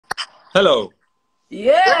Hello.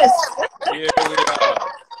 Yes! Here we are.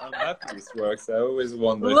 I'm happy this works. I always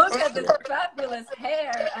wondered. Look at the fabulous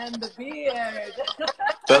hair and the beard.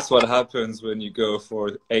 That's what happens when you go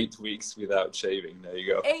for 8 weeks without shaving. There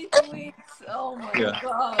you go. 8 weeks. Oh my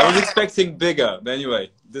God. I was expecting bigger, but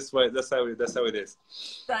anyway, this way. That's how it is.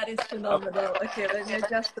 That is phenomenal. Okay, let me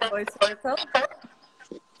adjust the voice a little.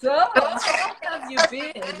 So, how have you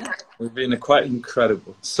been? We've been quite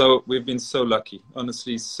incredible. So we've been so lucky,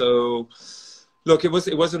 honestly. So, look, it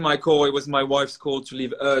wasn't my call. It was my wife's call to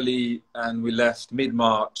leave early, and we left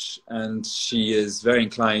mid-March. And she is very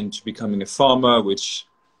inclined to becoming a farmer, which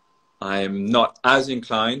I'm not as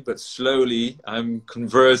inclined, but slowly I'm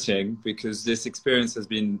converting because this experience has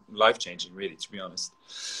been life-changing, really, to be honest.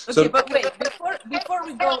 Okay, So, but wait, before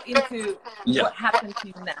we go into what happened to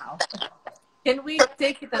you now, can we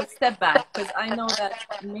take it a step back? Because I know that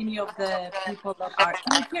many of the people that are...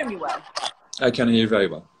 Can you hear me well? I can hear you very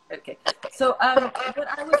well. Okay. So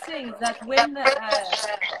what I was saying is that when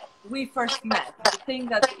we first met, the thing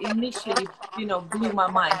that initially, blew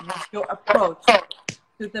my mind was your approach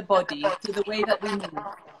to the body, to the way that we move,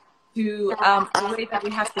 to the way that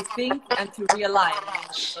we have to think and to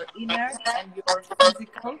realign your inner and your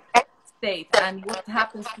physical state, and what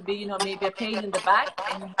happens to be, maybe a pain in the back,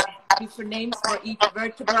 and you have different names for each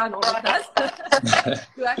vertebra and all of that,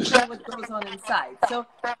 to actually what goes on inside. So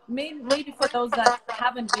maybe for those that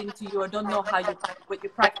haven't been to you or don't know what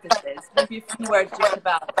your practice is, maybe a few words just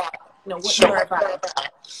about, what you're about.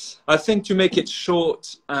 I think to make it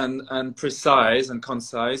short and precise and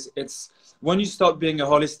concise, it's when you start being a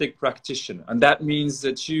holistic practitioner, and that means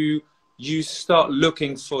that you start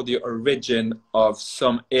looking for the origin of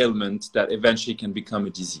some ailment that eventually can become a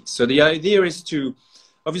disease. So the idea is to,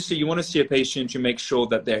 obviously you want to see a patient to make sure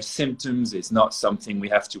that their symptoms is not something we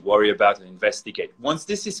have to worry about and investigate. Once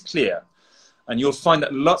this is clear, and you'll find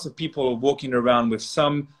that lots of people are walking around with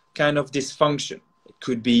some kind of dysfunction. It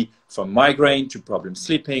could be from migraine to problem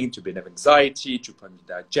sleeping, to a bit of anxiety, to problem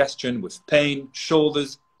digestion, with pain,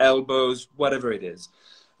 shoulders, elbows, whatever it is.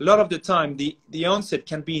 A lot of the time, the onset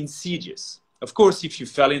can be insidious. Of course, if you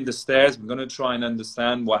fell in the stairs, we're going to try and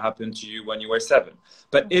understand what happened to you when you were 7.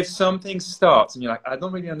 But if something starts and you're like, I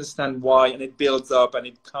don't really understand why, and it builds up and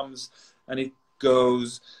it comes and it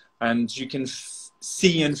goes, and you can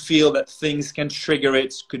see and feel that things can trigger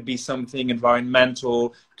it. Could be something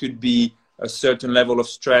environmental, could be a certain level of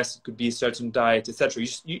stress, it could be a certain diet, etc.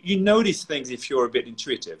 You notice things if you're a bit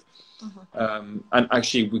intuitive. And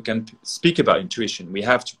actually, we can speak about intuition. We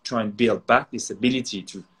have to try and build back this ability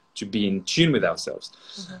to be in tune with ourselves.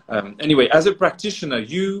 Anyway, as a practitioner,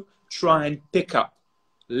 you try and pick up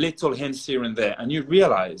little hints here and there, and you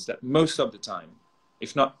realize that most of the time,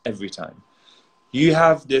 if not every time, you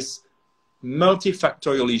have this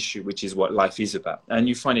multifactorial issue, which is what life is about. And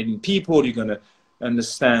you find it in people. You're going to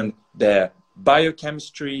understand their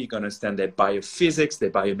biochemistry, you're going to understand their biophysics,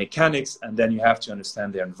 their biomechanics, and then you have to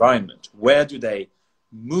understand their environment. Where do they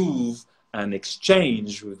move and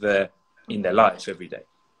exchange with in their life every day?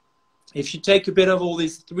 If you take a bit of all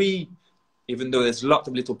these 3, even though there's a lot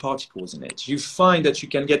of little particles in it, you find that you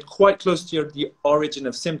can get quite close to the origin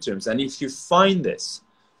of symptoms. And if you find this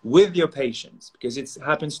with your patients, because it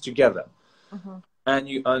happens together, and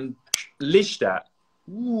you unleash that,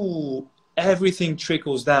 everything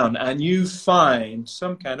trickles down and you find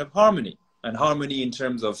some kind of harmony. And harmony in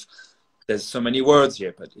terms of, there's so many words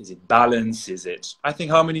here, but is it balance? I think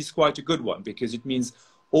harmony is quite a good one, because it means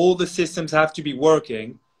all the systems have to be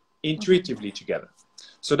working intuitively together.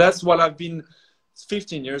 So that's what I've been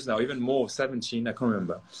 15 years now, even more, 17, I can't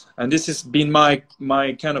remember. And this has been my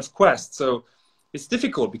kind of quest. So it's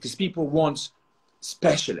difficult because people want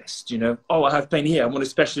specialists, Oh, I have pain here. I want a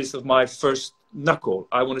specialist of my first knuckle.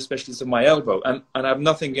 I want a specialist of my elbow. And I have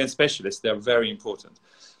nothing against specialists. They're very important.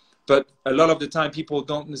 But a lot of the time, people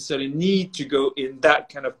don't necessarily need to go in that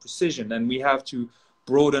kind of precision. And we have to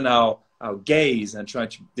broaden our gaze and try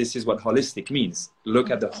to, this is what holistic means.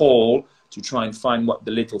 Look at the whole to try and find what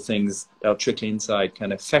the little things that are trickling inside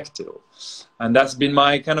can affect it all. And that's been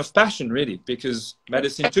my kind of passion, really, because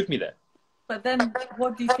medicine took me there. But then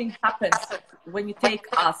what do you think happens when you take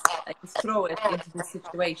us and throw it into this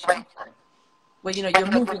situation? Well, you're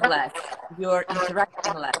moving less, you're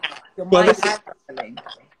interacting less, your mind is traveling.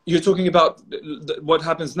 You're talking about what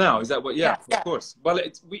happens now, is that what? Yeah, of course. Well,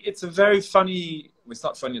 it's a very funny, it's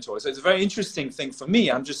not funny at all. So it's a very interesting thing for me.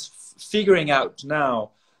 I'm just figuring out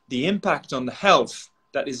now the impact on the health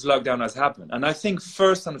that this lockdown has happened. And I think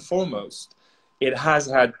first and foremost, it has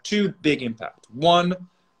had 2 big impacts. One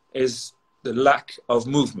is the lack of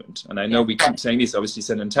movement. And I know we keep saying this, obviously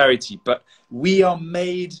sedentarity, but we are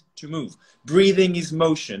made to move. Breathing is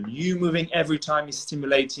motion. You moving every time is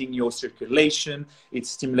stimulating your circulation, it's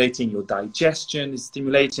stimulating your digestion, it's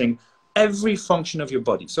stimulating every function of your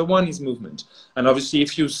body. So one is movement. And obviously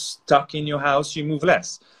if you're stuck in your house, you move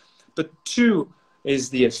less. But two is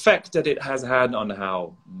the effect that it has had on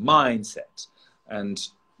our mindset. And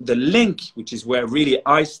the link, which is where really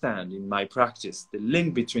I stand in my practice, the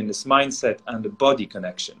link between this mindset and the body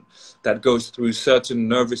connection that goes through certain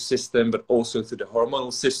nervous system, but also through the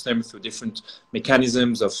hormonal system, through different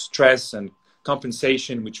mechanisms of stress and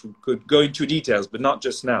compensation, which we could go into details, but not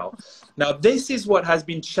just now. Now, this is what has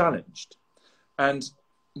been challenged. And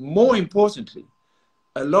more importantly,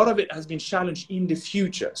 a lot of it has been challenged in the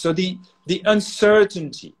future. So the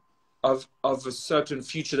uncertainty of a certain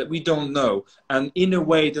future that we don't know, and in a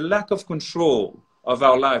way the lack of control of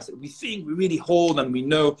our lives that we think we really hold, and we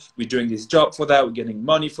know we're doing this job for that, we're getting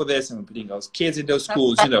money for this, and we're putting those kids in those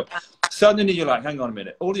schools, you know. Suddenly you're like, hang on a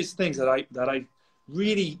minute, all these things that I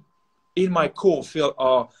really in my core feel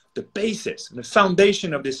are the basis and the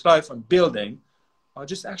foundation of this life I'm building are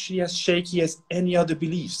just actually as shaky as any other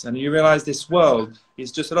beliefs. And you realize this world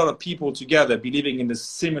is just a lot of people together believing in the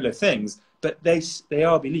similar things, but they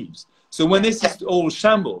are beliefs. So when this is all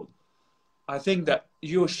shambled, I think that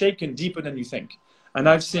you're shaken deeper than you think. And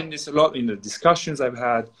I've seen this a lot in the discussions I've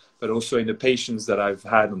had, but also in the patients that I've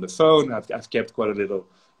had on the phone. I've kept quite a little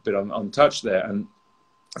bit on touch there. And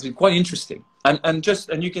it's been quite interesting.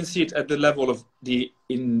 And you can see it at the level of the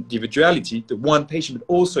individuality, the one patient,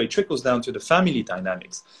 but also it trickles down to the family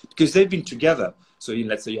dynamics, because they've been together. So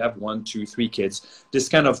let's say you have 1, 2, 3 kids, this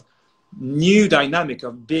kind of new dynamic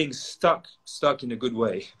of being stuck in a good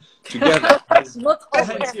way together has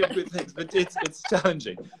plenty of good things, but it's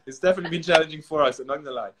challenging. It's definitely been challenging for us, I'm not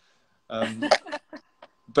gonna lie.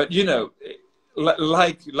 But you know,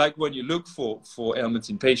 like when you look for ailments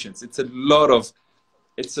in patients, it's a lot of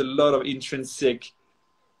intrinsic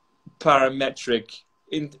parametric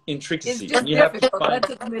intricacies. It's just difficult, let's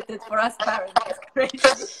admit it, for us parents. It's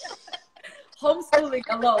crazy. Homeschooling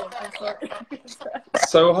alone, I'm sorry.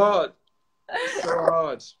 So hard.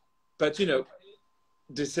 But you know,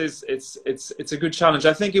 it's a good challenge.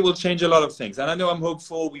 I think it will change a lot of things, and I know I'm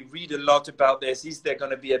hopeful. We read a lot about this. Is there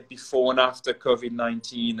going to be a before and after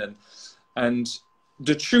COVID-19? And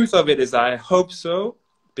the truth of it is, I hope so,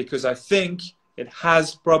 because I think it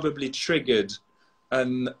has probably triggered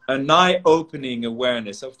an eye-opening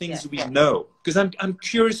awareness of things we know. Because I'm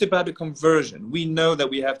curious about the conversion. We know that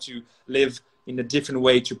we have to live in a different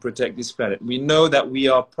way to protect this planet. We know that we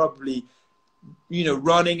are probably, you know,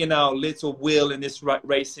 running in our little wheel in this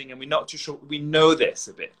racing, and we're not too sure. We know this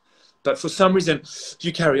a bit, but for some reason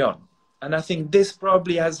you carry on. And I think this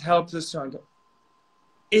probably has helped us to go,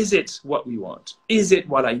 is it what we want? Is it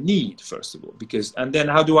what I need, first of all? And then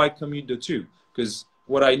how do I commute the two? Because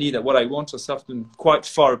what I need and what I want are often quite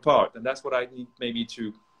far apart, and that's what I need maybe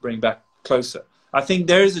to bring back closer. I think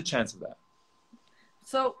there is a chance of that.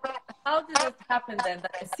 So how did it happen then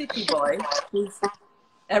that a city boy who's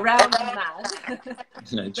around and mad that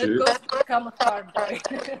goes to become a farm boy?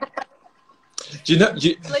 Do you know?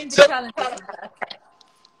 Explain the challenges of that.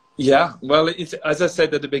 Yeah, well, as I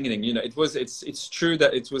said at the beginning, you know, it's true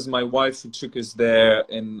that it was my wife who took us there,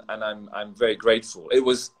 and I'm very grateful. It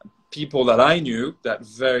was people that I knew that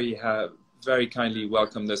very kindly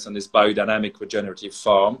welcomed us on this biodynamic regenerative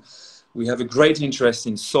farm. We have a great interest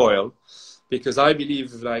in soil, because I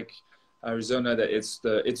believe, like Arizona, that it's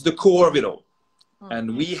the core of it all.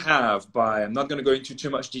 And we have, I'm not going to go into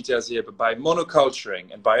too much details here, but by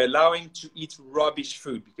monoculturing and by allowing to eat rubbish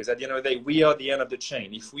food, because at the end of the day, we are the end of the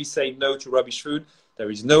chain. If we say no to rubbish food,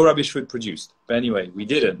 there is no rubbish food produced. But anyway, we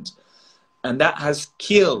didn't. And that has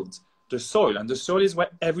killed the soil. And the soil is where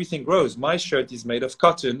everything grows. My shirt is made of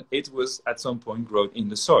cotton. It was at some point grown in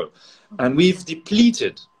the soil. And we've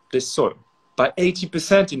depleted this soil by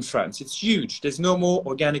 80% in France. It's huge. There's no more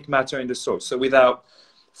organic matter in the soil. So without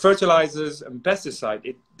fertilizers and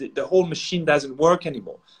pesticide, the whole machine doesn't work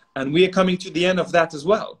anymore. And we are coming to the end of that as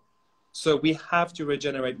well. So we have to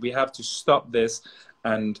regenerate. We have to stop this.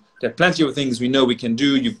 And there are plenty of things we know we can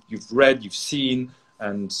do. You've read, you've seen.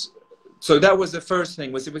 And so that was the first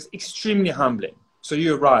thing. It was extremely humbling. So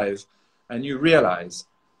you arrive and you realize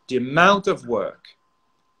the amount of work,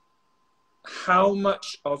 how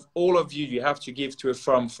much of all of you have to give to a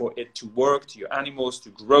farm for it to work, to your animals,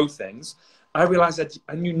 to grow things. I realized that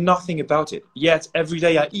I knew nothing about it. Yet every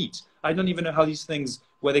day I eat. I don't even know how these things,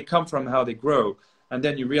 where they come from, how they grow. And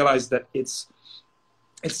then you realize that it's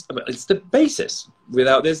the basis.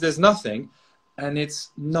 Without this, there's nothing, and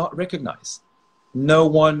it's not recognized. no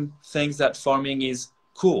one thinks that farming is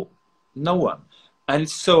cool. No one. And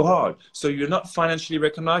it's so hard. So you're not financially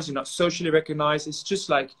recognized, you're not socially recognized. It's just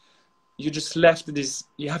like you're just left with this,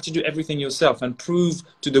 you have to do everything yourself and prove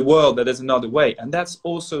to the world that there's another way. And that's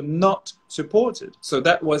also not supported. So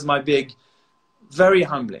that was my big, very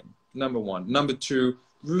humbling, number one. Number two,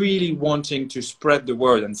 really wanting to spread the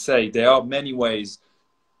word and say there are many ways,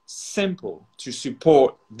 simple, to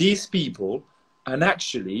support these people. And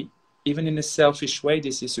actually, even in a selfish way,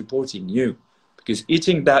 this is supporting you. Because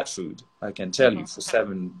eating that food, I can tell you, for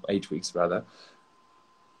 7-8 weeks rather,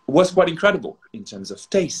 was quite incredible in terms of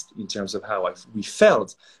taste, in terms of how we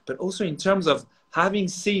felt, but also in terms of having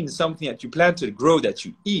seen something that you planted grow that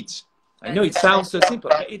you eat. I know it sounds so simple,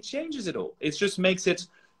 but it changes it all. It just makes it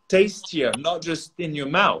tastier, not just in your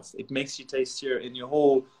mouth. It makes you tastier in your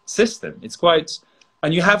whole system. It's quite,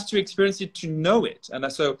 and you have to experience it to know it.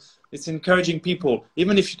 And so it's encouraging people,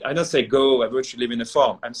 even if I don't say go, I virtually live in a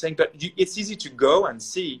farm. I'm saying, but it's easy to go and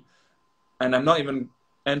see. And I'm not even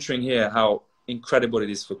entering here how incredible it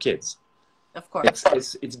is for kids. Of course.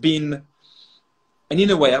 It's been, and in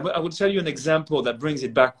a way, I will tell you an example that brings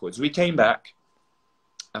it backwards. We came back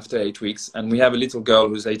after 8 weeks and we have a little girl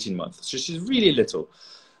who's 18 months. So she's really little.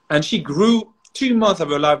 And she grew 2 months of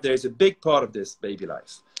her life. There is a big part of this baby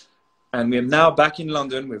life. And we're now back in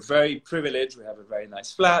London. We're very privileged. We have a very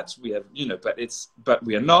nice flat. We have, you know, but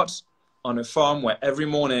we are not on a farm where every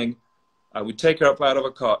morning I would take her up out of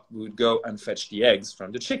a cot. We would go and fetch the eggs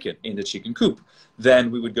from the chicken in the chicken coop.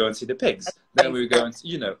 Then we would go and see the pigs. Then we would go and,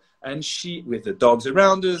 you know, and she, with the dogs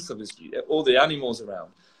around us, obviously, all the animals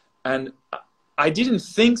around. And I didn't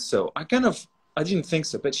think so. I didn't think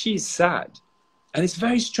so, but she's sad. And it's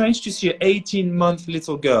very strange to see an 18-month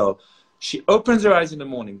little girl. She opens her eyes in the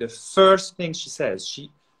morning. The first thing she says,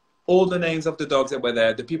 all the names of the dogs that were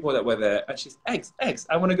there, the people that were there, and she's, eggs, eggs.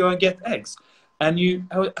 I want to go and get eggs. And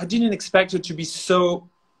I didn't expect her to be so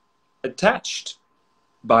attached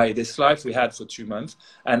by this life we had for 2 months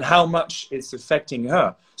and how much it's affecting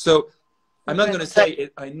her. So I'm not going to say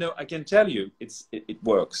it. I know, I can tell you it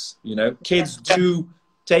works. You know, kids do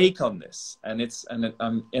take on this,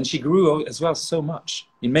 and she grew as well so much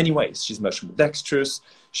in many ways. She's much more dexterous.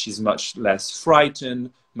 She's much less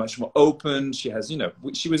frightened, much more open. She has, you know,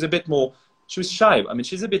 she was a bit more, she was shy. I mean,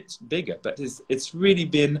 she's a bit bigger, but it's really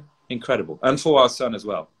been incredible. And for our son as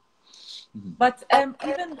well. But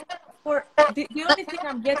even for, the only thing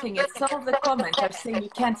I'm getting is some of the comments are saying you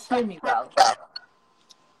can't hear me well.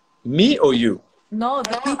 Me or you? No,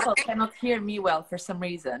 the people cannot hear me well for some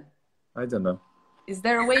reason. I don't know. Is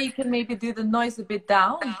there a way you can maybe do the noise a bit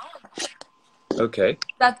down? Okay. Is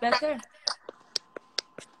that better?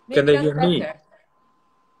 Maybe can they hear me?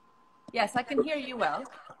 Yes, I can hear you well.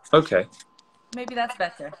 Okay. Maybe that's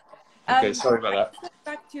better. Okay, sorry about that.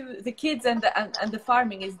 Back to the kids and the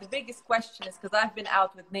farming is the biggest question is because I've been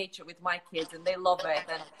out with nature with my kids and they love it.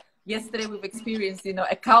 And yesterday we've experienced, you know,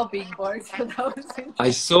 a cow being born. So that was interesting.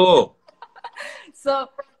 I saw. So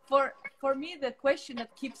for me, the question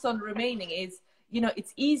that keeps on remaining is, you know,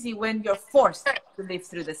 it's easy when you're forced to live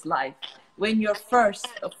through this life, when you're forced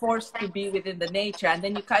to be within the nature, and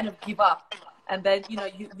then you kind of give up, and then, you know,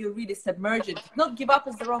 you really submerge it. Not give up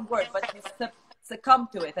is the wrong word, but you succumb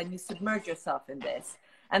to it and you submerge yourself in this.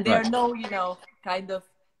 And there are no, you know, kind of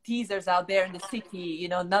teasers out there in the city, you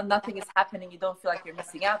know, nothing is happening. You don't feel like you're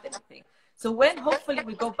missing out anything. So when hopefully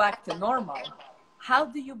we go back to normal, how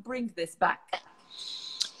do you bring this back?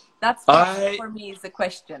 That's for me is the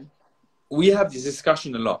question. We have this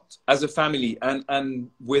discussion a lot as a family and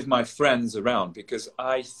with my friends around, because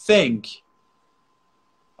I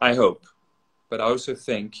hope, but I also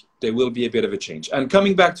think there will be a bit of a change. And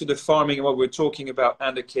coming back to the farming and what we're talking about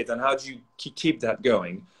and the kids and how do you keep that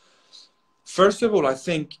going? First of all, I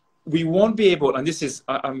think we won't be able, and this is,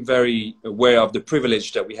 I'm very aware of the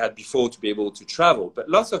privilege that we had before to be able to travel, but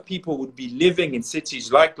lots of people would be living in cities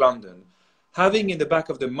like London, having in the back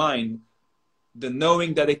of their mind the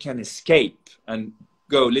knowing that they can escape and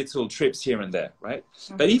go little trips here and there, right?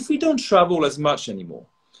 Mm-hmm. But if we don't travel as much anymore,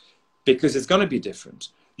 because it's going to be different,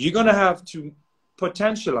 you're going to have to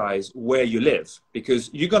potentialize where you live, because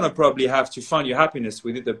you're going to probably have to find your happiness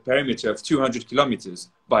within the perimeter of 200 kilometers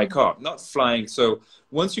by car, not flying. So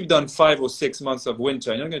once you've done 5 or 6 months of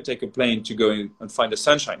winter, you're not going to take a plane to go in and find the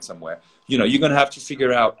sunshine somewhere. You know, you're going to have to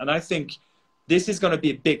figure out. And I think this is going to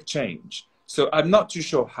be a big change. So I'm not too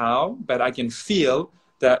sure how, but I can feel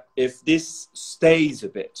that if this stays a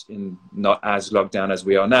bit in not as locked down as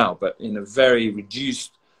we are now, but in a very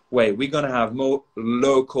reduced way, we're going to have more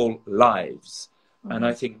local lives. Mm-hmm. And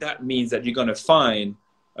I think that means that you're going to find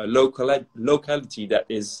a locality that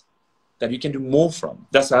you can do more from.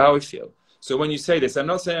 That's how I feel. So when you say this, I'm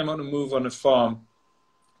not saying I'm going to move on a farm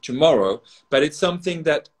tomorrow, but it's something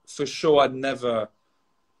that for sure I'd never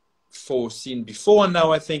foreseen before, and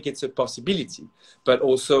now I think it's a possibility, but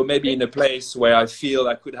also maybe in a place where I feel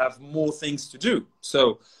I could have more things to do.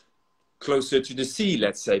 So closer to the sea,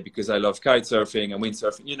 let's say, because I love kite surfing and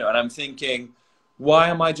windsurfing, you know, and I'm thinking, why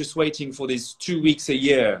am I just waiting for these 2 weeks a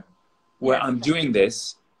year where I'm doing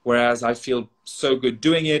this, whereas I feel so good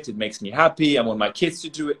doing it, it makes me happy, I want my kids to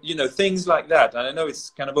do it, you know, things like that. And I know it's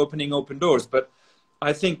kind of opening open doors, but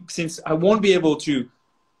I think since I won't be able to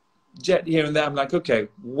jet here and there, I'm like, okay,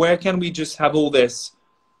 where can we just have all this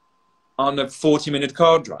on a 40-minute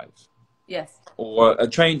car drive? Yes. Or a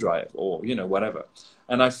train drive, or, you know, whatever.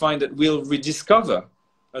 And I find that we'll rediscover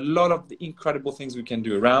a lot of the incredible things we can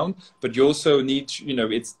do around, but you also need to, you know,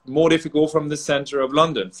 it's more difficult from the center of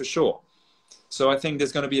London, for sure. So I think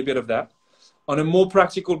there's going to be a bit of that. On a more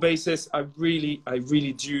practical basis, I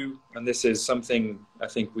really do, and this is something I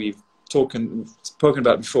think we've spoken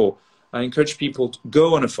about before, I encourage people to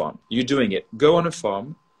go on a farm. You're doing it. Go on a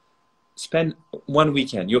farm, spend one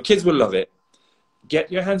weekend. Your kids will love it.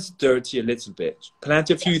 Get your hands dirty a little bit. Plant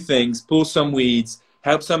a few things, pull some weeds,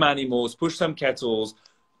 help some animals, push some kettles,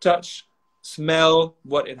 touch, smell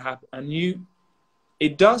what it happened. And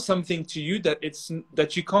it does something to you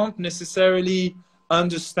that you can't necessarily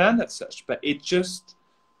understand as such, but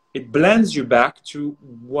it blends you back to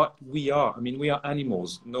what we are. I mean, we are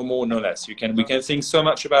animals, no more, no less. We can think so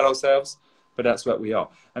much about ourselves, but that's what we are.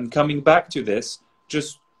 And coming back to this,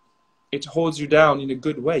 it holds you down in a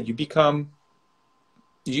good way. You become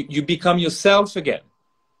yourself again.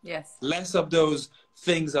 Yes. Less of those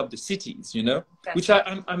things of the cities, you know, That's which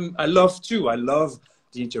I love too. I love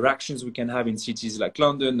the interactions we can have in cities like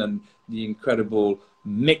London and the incredible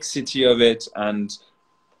mixity of it, and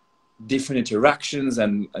different interactions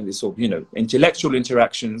and this, you know, intellectual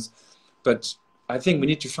interactions. But I think we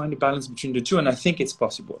need to find a balance between the two, and I think it's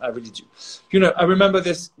possible. I really do. You know, I remember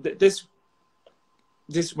this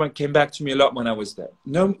one came back to me a lot when I was there.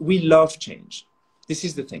 No, we love change. This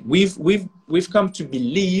is the thing. We've come to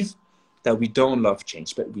believe that we don't love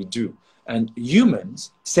change, but we do. And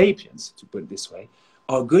humans, sapiens, to put it this way,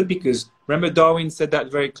 are good because, remember Darwin said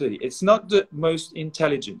that very clearly, it's not the most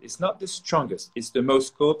intelligent, it's not the strongest, it's the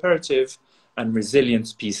most cooperative and resilient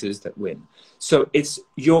species that win. So it's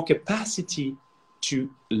your capacity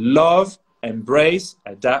to love, embrace,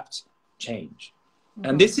 adapt, change. Mm-hmm.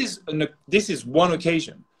 And this is one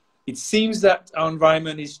occasion. It seems that our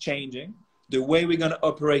environment is changing. The way we're going to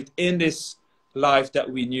operate in this life that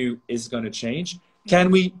we knew is going to change.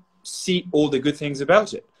 Can we see all the good things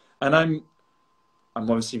about it? And I'm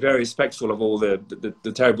obviously very respectful of all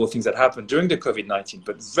the terrible things that happened during the COVID-19,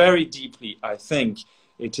 but very deeply, I think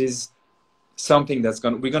it is something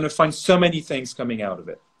we're going to find so many things coming out of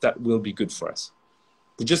it that will be good for us.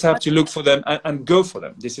 We just have to look for them and go for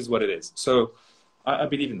them. This is what it is. So I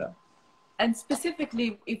believe in that. And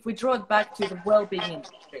specifically, if we draw it back to the well-being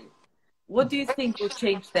industry, what do you think will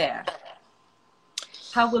change there?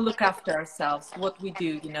 How we look after ourselves, what we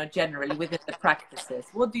do, you know, generally within the practices.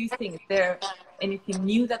 What do you think? Is there anything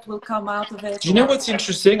new that will come out of it? Do you know what's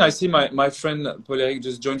interesting? I see my friend Paul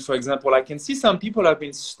just joined, for example. I can see some people have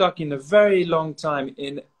been stuck in a very long time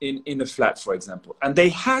in a flat, for example. And they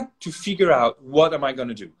had to figure out, what am I going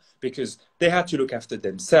to do? Because they had to look after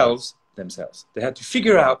themselves. They had to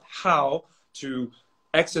figure out how to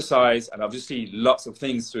exercise, and obviously lots of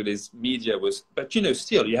things through this media but you know,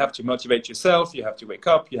 still you have to motivate yourself, you have to wake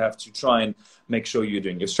up, you have to try and make sure you're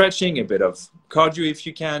doing your stretching, a bit of cardio if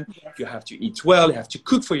you can, yes. You have to eat well, you have to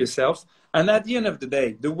cook for yourself. And at the end of the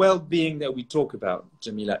day, the well-being that we talk about,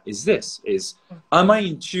 Jamila, is am I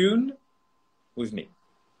in tune with me?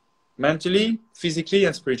 Mentally, physically,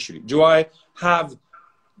 and spiritually? Do I have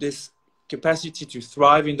this capacity to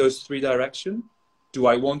thrive in those three directions? Do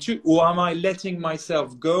I want to? Or am I letting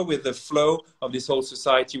myself go with the flow of this whole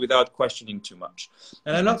society without questioning too much?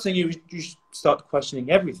 And I'm not saying you should start questioning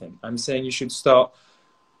everything. I'm saying you should start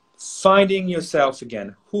finding yourself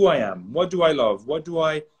again. Who I am, what do I love, what do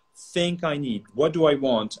I think I need, what do I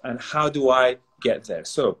want, and how do I get there?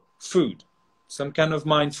 So food, some kind of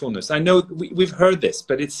mindfulness. I know we've heard this,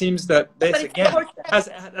 but it seems that this again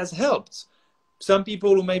has helped. Some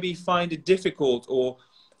people who maybe find it difficult or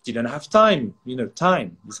didn't have time, you know,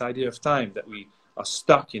 this idea of time, that we are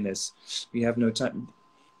stuck in this, we have no time.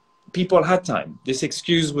 People had time. This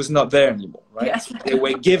excuse was not there anymore, right? Yes. They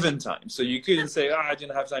were given time. So you couldn't say, I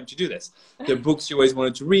didn't have time to do this. The books you always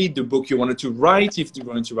wanted to read, the book you wanted to write, if you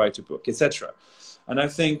wanted to write a book, etc. And I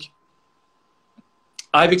think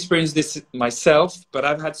I've experienced this myself, but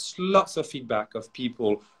I've had lots of feedback of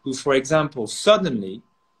people who, for example, suddenly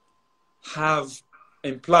have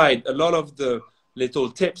implied a lot of the little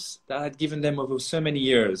tips that I had given them over so many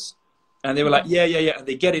years. And they were like, yeah, yeah, yeah. And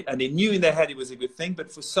they get it. And they knew in their head it was a good thing.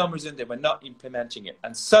 But for some reason, they were not implementing it.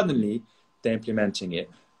 And suddenly, they're implementing it.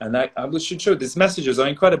 And I should show these messages are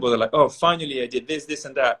incredible. They're like, oh, finally, I did this, this,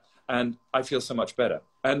 and that. And I feel so much better.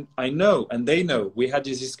 And I know, and they know, we had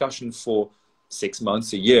this discussion for 6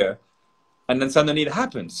 months, a year. And then suddenly it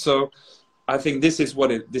happened. So I think this is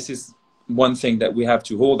one thing that we have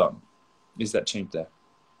to hold on, is that change there.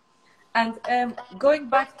 And going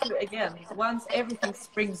back to, again, once everything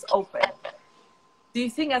springs open, do you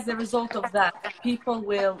think as a result of that, people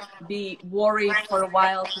will be worried for a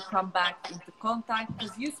while to come back into contact?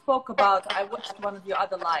 Because you spoke about, I watched one of your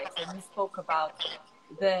other lives, and you spoke about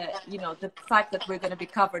the fact that we're going to be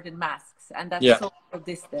covered in masks, and that's social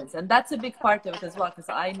distance. And that's a big part of it as well, because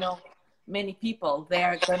I know many people,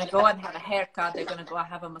 they're going to go and have a haircut, they're going to go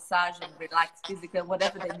have a massage and relax physically,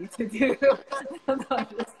 whatever they need to do.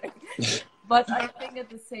 But I think at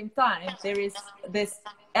the same time, there is this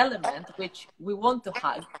element which we want to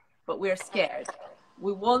hug, but we're scared.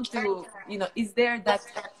 We want to, is there that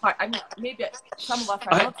part? I mean, maybe some of us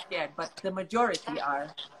are not scared, but the majority are.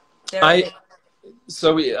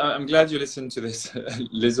 So I'm glad you listened to this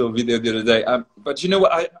little video the other day. But you know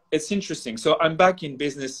what? It's interesting. So I'm back in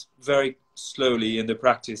business very slowly in the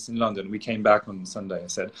practice in London. We came back on Sunday, I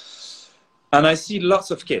said. And I see lots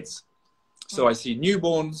of kids. So I see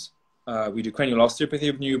newborns. We do cranial osteopathy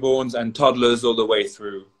of newborns and toddlers all the way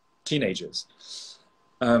through teenagers.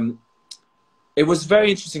 It was very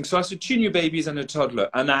interesting. So I saw 2 new babies and a toddler.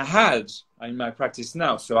 And I had in my practice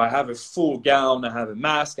now. So I have a full gown, I have a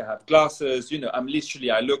mask, I have glasses.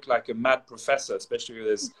 I look like a mad professor, especially with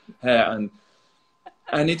this hair.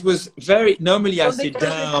 And it was very, normally I sit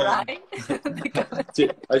down.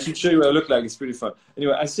 I should show you what I look like. It's pretty fun.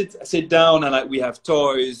 Anyway, I sit down and we have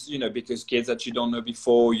toys, because kids that you don't know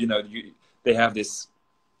before, they have this,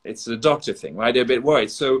 it's a doctor thing, right? They're a bit worried.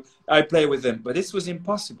 So I play with them, but this was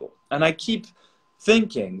impossible. And I keep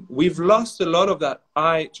thinking we've lost a lot of that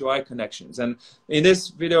eye-to-eye connections. And in this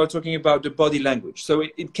video, I'm talking about the body language. So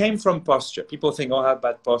it came from posture. People think, oh, I have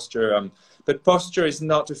bad posture. But posture is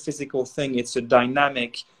not a physical thing. It's a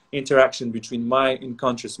dynamic interaction between my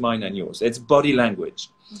unconscious mind and yours. It's body language.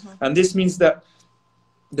 And this means that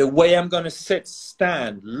the way I'm going to sit,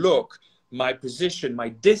 stand, look, my position, my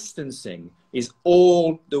distancing is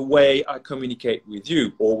all the way I communicate with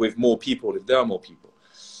you or with more people if there are more people.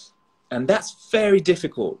 And that's very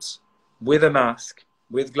difficult with a mask,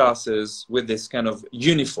 with glasses, with this kind of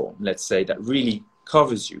uniform, let's say, that really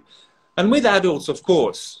covers you. And with adults, of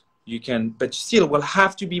course, you can, but still we'll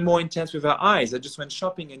have to be more intense with our eyes. I just went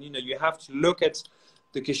shopping and, you have to look at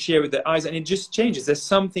the cashier with the eyes and it just changes. There's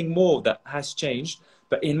something more that has changed.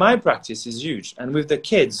 But in my practice is huge. And with the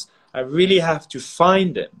kids, I really have to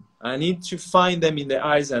find them. I need to find them in their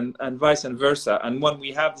eyes and vice versa. And when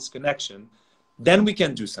we have this connection, then we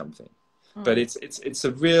can do something. But it's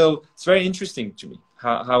very interesting to me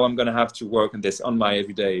how I'm going to have to work on this on my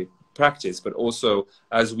everyday practice, but also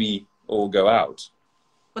as we all go out.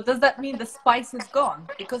 But does that mean the spice is gone?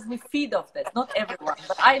 Because we feed off this, not everyone,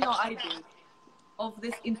 but I know I do, of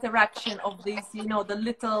this interaction, of these, the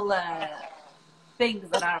little things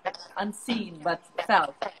that are unseen but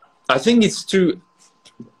felt. I think it's too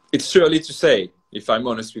early to say, if I'm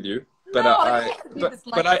honest with you. But no,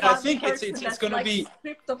 I think it's going to be,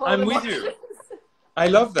 I'm with you. I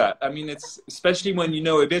love that. I mean, it's especially when you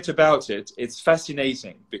know a bit about it, it's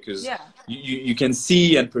fascinating because you can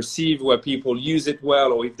see and perceive where people use it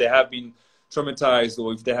well, or if they have been traumatized,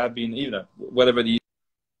 or if they have been, whatever the...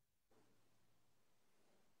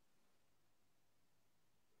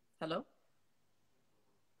 Hello?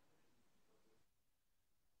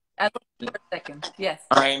 For a second, yes.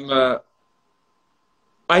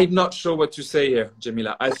 I'm not sure what to say here,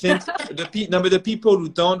 Jamila. I think the people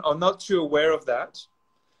who are not too aware of that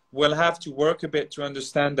will have to work a bit to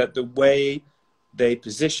understand that the way they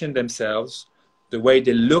position themselves, the way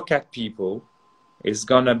they look at people, is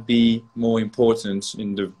gonna be more important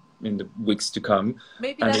in the weeks to come.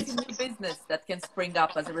 Maybe that's a new business that can spring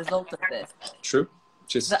up as a result of this. True.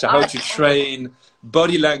 Just how to train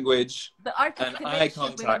body language and eye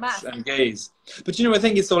contact and gaze. But I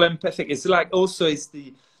think it's all empathic. It's like also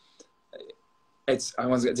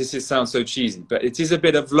this sounds so cheesy, but it is a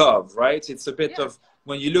bit of love, right? It's a bit of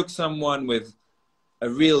when you look someone with a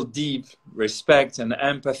real deep respect and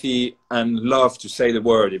empathy and love, to say the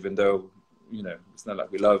word, even though, it's not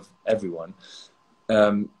like we love everyone.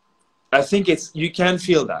 I think you can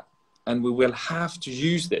feel that, and we will have to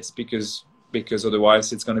use this because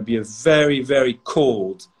otherwise it's going to be a very, very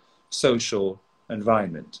cold social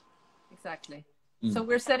environment. Exactly. So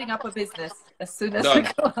we're setting up a business as soon as Done.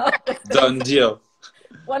 we go out. Done deal.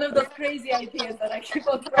 One of those crazy ideas that I keep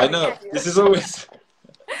on I throwing know. at you. This is always...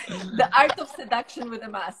 The art of seduction with a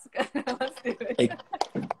mask. Let's do it.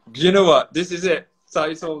 You know what? This is it. So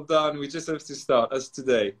it's all done. We just have to start as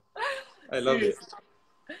today. I love it.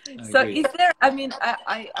 So is there, I mean,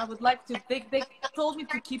 I would like to, they told me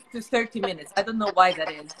to keep to 30 minutes. I don't know why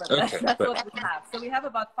that is, but that's what we have. So we have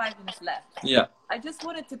about 5 minutes left. Yeah. I just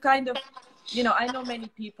wanted to kind of, you know, I know many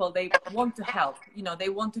people, they want to help, you know, they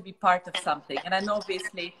want to be part of something. And I know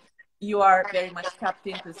obviously you are very much tapped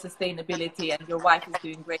into sustainability and your wife is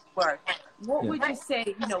doing great work. What would you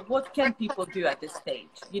say, you know, what can people do at this stage?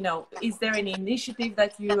 You know, is there any initiative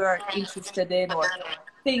that you are interested in or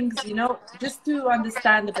things, you know, just to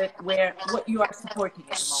understand a bit what you are supporting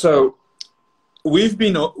at the moment? So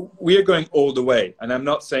we are going all the way, and I'm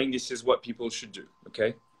not saying this is what people should do,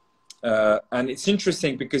 okay? And it's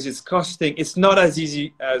interesting because it's not as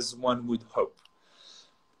easy as one would hope.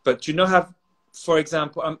 But you know, for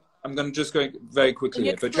example, I'm going to just go very quickly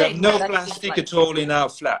here, but you have no plastic at all in our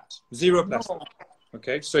flat, zero plastic. No.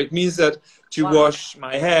 Okay, so it means that to wash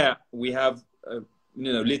my hair, we have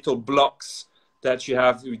you know, little blocks that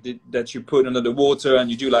you put under the water, and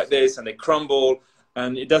you do like this, and they crumble,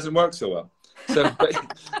 and it doesn't work so well. So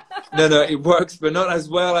no, it works, but not as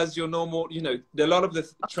well as your normal. You know, a lot of the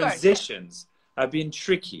transitions have been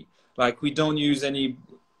tricky. Like, we don't use any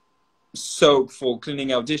soap for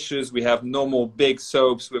cleaning our dishes. We have normal big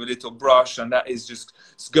soaps with a little brush, and that is just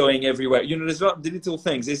going everywhere. You know, there's a lot of little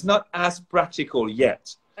things. It's not as practical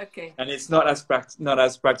yet. Okay. And it's not as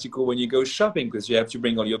practical when you go shopping, because you have to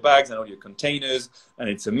bring all your bags and all your containers, and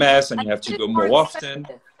it's a mess, and you have to go more often.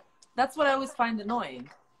 That's what I always find annoying.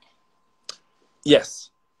 Yes.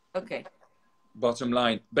 Okay. Bottom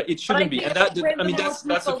line, but it shouldn't be. And that, I mean,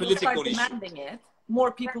 that's a political issue. Demanding it,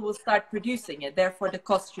 more people will start producing it. Therefore, the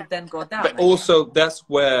cost should then go down. But also, that's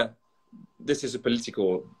where this is a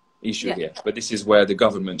political issue here. But this is where the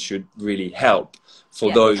government should really help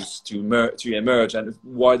for those to emerge, and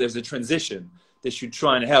while there's a transition, they should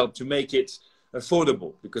try and help to make it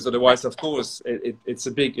affordable, because otherwise, of course, it's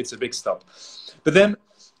a big stop. But then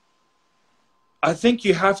I think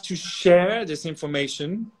you have to share this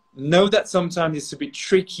information. Know that sometimes it's a bit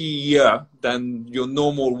trickier than your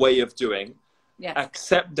normal way of doing. Yes.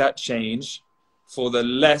 Accept that change for the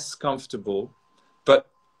less comfortable, but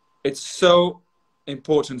it's so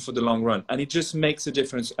important for the long run, and it just makes a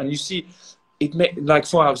difference. And you see, like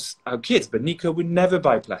for our kids, but Nico would never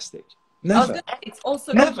buy plastic. Never. It's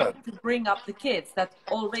also never to bring up the kids that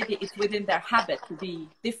already it's within their habit to be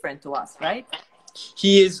different to us, right?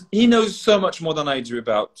 He knows so much more than I do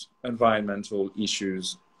about environmental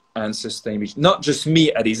issues and sustainability. Not just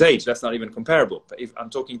me at his age, that's not even comparable. But if I'm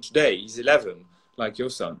talking today, he's 11, like your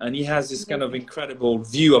son, and he has this kind of incredible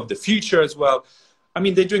view of the future as well. I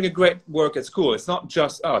mean, they're doing a great work at school. It's not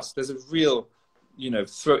just us. There's a real, you know,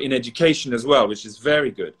 throw in education as well, which is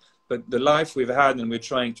very good. But the life we've had and we're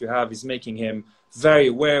trying to have is making him very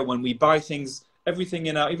aware when we buy things. Everything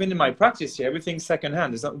even in my practice here, everything's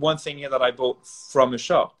secondhand. There's not one thing here that I bought from a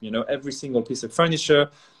shop. You know, every single piece of furniture.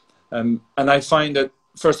 And I find that,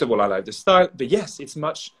 first of all, I like the style. But yes, it's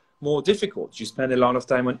much more difficult. You spend a lot of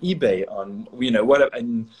time on eBay, on, you know, whatever.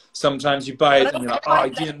 And sometimes you buy it and you're like, oh,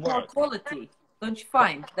 it didn't work. More quality. Don't you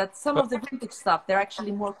find that some of the vintage stuff, they're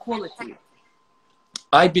actually more quality?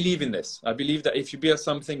 I believe in this. I believe that if you built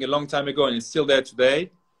something a long time ago and it's still there today,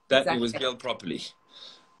 that it was built properly.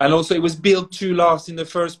 And also it was built to last in the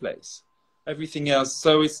first place. Everything else,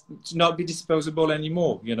 so it's to not be disposable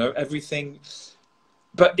anymore, you know, everything.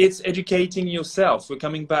 But it's educating yourself. We're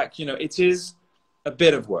coming back, you know, it is a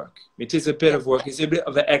bit of work. It is a bit of work. It's a bit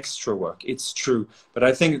of the extra work. It's true. But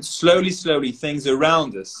I think slowly, things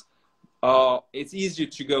around us it's easier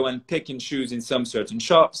to go and pick and choose in some certain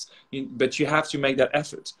shops, but you have to make that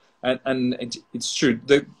effort. And it's true.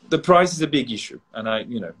 The price is a big issue. And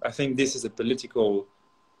I think this is a political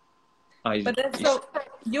But then, so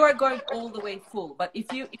you are going all the way full. But if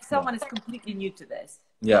someone is completely new to this,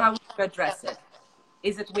 how would you address it?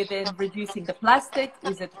 Is it within reducing the plastic?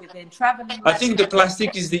 Is it within traveling? I think the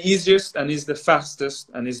plastic is the easiest and is the fastest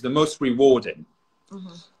and is the most rewarding.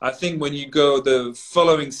 Mm-hmm. I think when you go the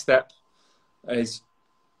following step is,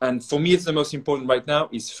 and for me it's the most important right now,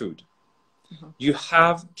 is food. Mm-hmm. You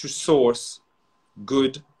have to source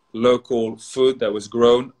good local food that was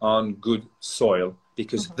grown on good soil,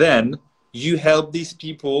 because then you help these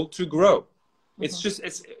people to grow. It's just,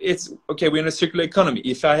 it's okay, we're in a circular economy.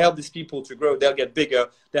 If I help these people to grow, they'll get bigger,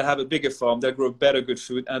 they'll have a bigger farm, they'll grow better, good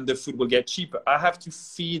food, and the food will get cheaper. I have to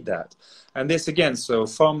feed that. And this again, so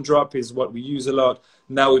farm drop is what we use a lot.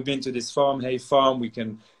 Now we've been to this farm, Hey Farm, we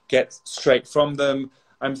can get straight from them.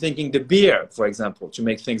 I'm thinking the beer, for example, to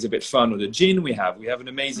make things a bit fun, or the gin we have. We have an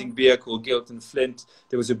amazing beer called Gilton Flint.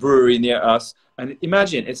 There was a brewery near us. And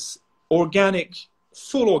imagine, it's organic,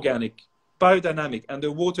 full organic, biodynamic, and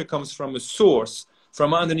the water comes from a source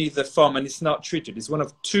from underneath the farm, and it's not treated. It's one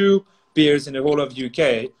of 2 beers in the whole of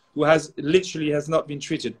UK who has literally has not been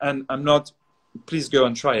treated. And I'm not, please go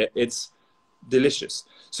and try it. It's delicious.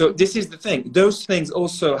 So this is the thing. Those things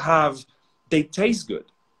also have, they taste good.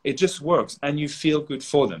 It just works, and you feel good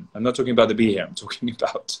for them. I'm not talking about the beer here. I'm talking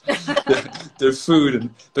about the food.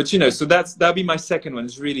 But, you know, so that'll be my second one,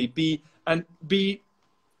 is really be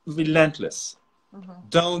relentless.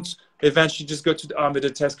 Don't eventually just go to the Army, the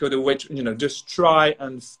Tesco, the wait, you know, just try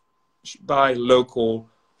and buy local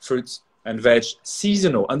fruits and veg,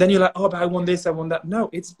 seasonal. And then you're like, oh, but I want this, I want that. No,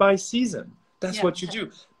 it's by season. That's what you do.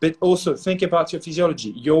 But also think about your physiology.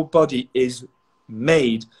 Your body is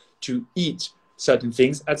made to eat certain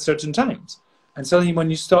things at certain times. And suddenly when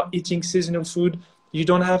you start eating seasonal food, you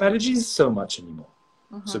don't have allergies so much anymore.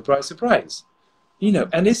 Surprise, surprise. You know,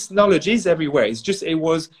 and this knowledge is everywhere. It's just, it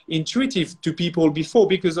was intuitive to people before,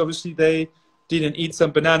 because obviously they didn't eat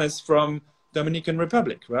some bananas from Dominican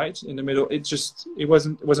Republic, right? In the middle, it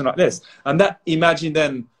wasn't like this. And that, imagine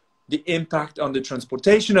then the impact on the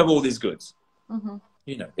transportation of all these goods.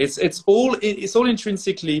 You know, it's all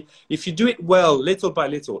intrinsically, if you do it well, little by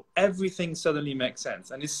little, everything suddenly makes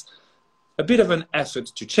sense. And it's a bit of an effort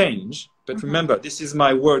to change. But remember, this is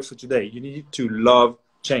my word for today. You need to love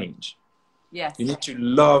change. Yes. You need to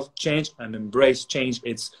love change and embrace change.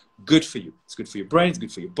 It's good for you. It's good for your brain. It's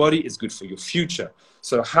good for your body. It's good for your future.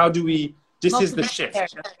 So how do we, this is the shift.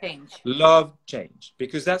 Love change.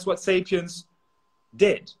 Because that's what Sapiens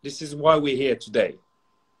did. This is why we're here today.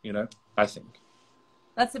 You know, I think.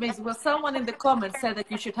 That's amazing. Well, someone in the comments said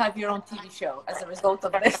that you should have your own TV show as a result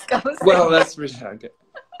of this conversation. Well, that's really okay.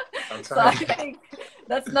 So I think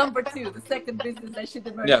that's number 2, the second business I should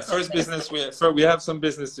emerge. Yeah, first business, we have some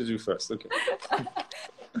business to do first. Okay.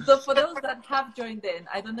 So for those that have joined in,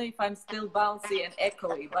 I don't know if I'm still bouncy and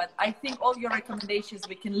echoey, but I think all your recommendations,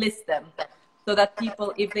 we can list them so that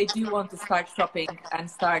people, if they do want to start shopping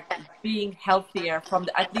and start being healthier from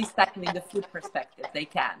at least tackling the food perspective, they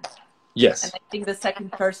can. Yes. And I think the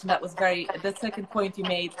second point you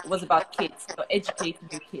made was about kids, so educating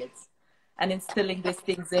your kids and instilling these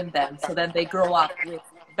things in them, so then they grow up with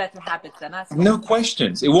better habits than us. No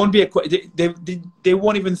questions. It won't be they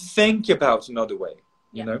won't even think about another way.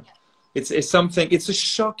 You know, it's something. It's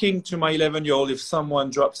shocking to my 11-year-old if someone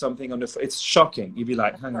drops something on the floor. It's shocking. You'd be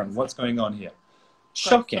like, hang on, what's going on here?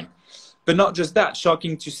 Shocking. But not just that.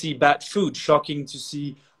 Shocking to see bad food. Shocking to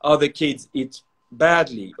see other kids eat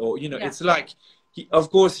badly, or you know, it's like. Of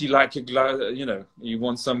course, he like a glass. You know, he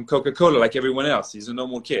wants some Coca-Cola like everyone else. He's a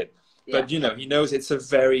normal kid. But, you know, he knows it's a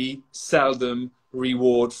very seldom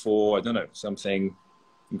reward for, I don't know, something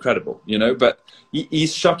incredible, you know. But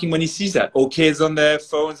he's shocking when he sees that. Or kids on their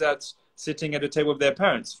phones sitting at the table with their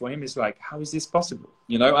parents. For him, it's like, how is this possible?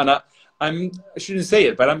 You know, and I shouldn't say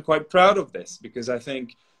it, but I'm quite proud of this, because I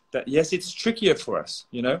think that, yes, it's trickier for us,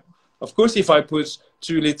 you know. Of course, if I put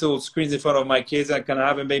 2 little screens in front of my kids, I can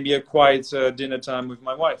have maybe a quiet dinner time with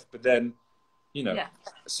my wife. But then, you know,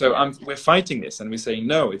 so we're fighting this, and we're saying,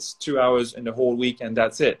 no, it's 2 hours in the whole week, and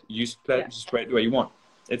that's it. You spread the way you want.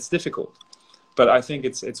 It's difficult, but I think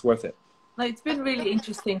it's worth it. No, it's been really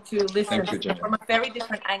interesting to listen from a very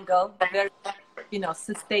different angle, very, you know,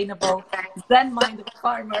 sustainable, Zen-minded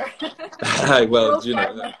farmer. Well, you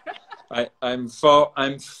know, I'm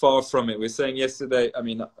far from it. We're saying yesterday, I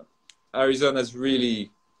mean, Arizona's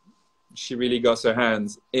really, she really got her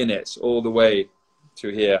hands in it all the way to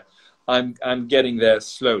here. I'm getting there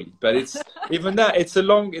slowly, but it's even that it's a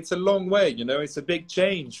long way, you know. It's a big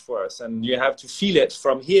change for us, and you have to feel it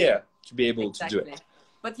from here to be able to do it.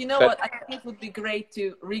 But you know what, I think it would be great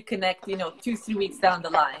to reconnect, you know, 2-3 weeks down the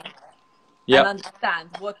line, and understand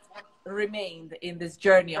what remained in this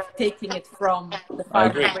journey of taking it from the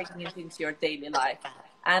farm and bringing it into your daily life.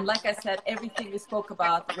 And like I said, everything we spoke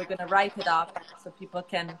about, we're going to write it up so people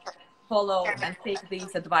can follow and take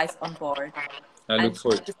these advice on board. I look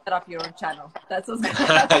forward to set up your own channel. That's what's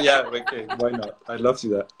yeah, okay, why not? I'd love to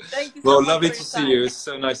do that. Thank you so well, much lovely to see you. It's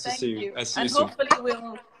so nice to see you. I see you soon. Hopefully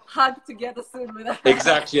we'll hug together soon with us.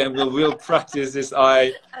 Exactly, and we'll practice this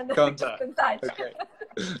eye contact. Okay.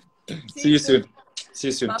 See you soon. See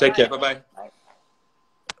you soon. Take care. Bye-bye.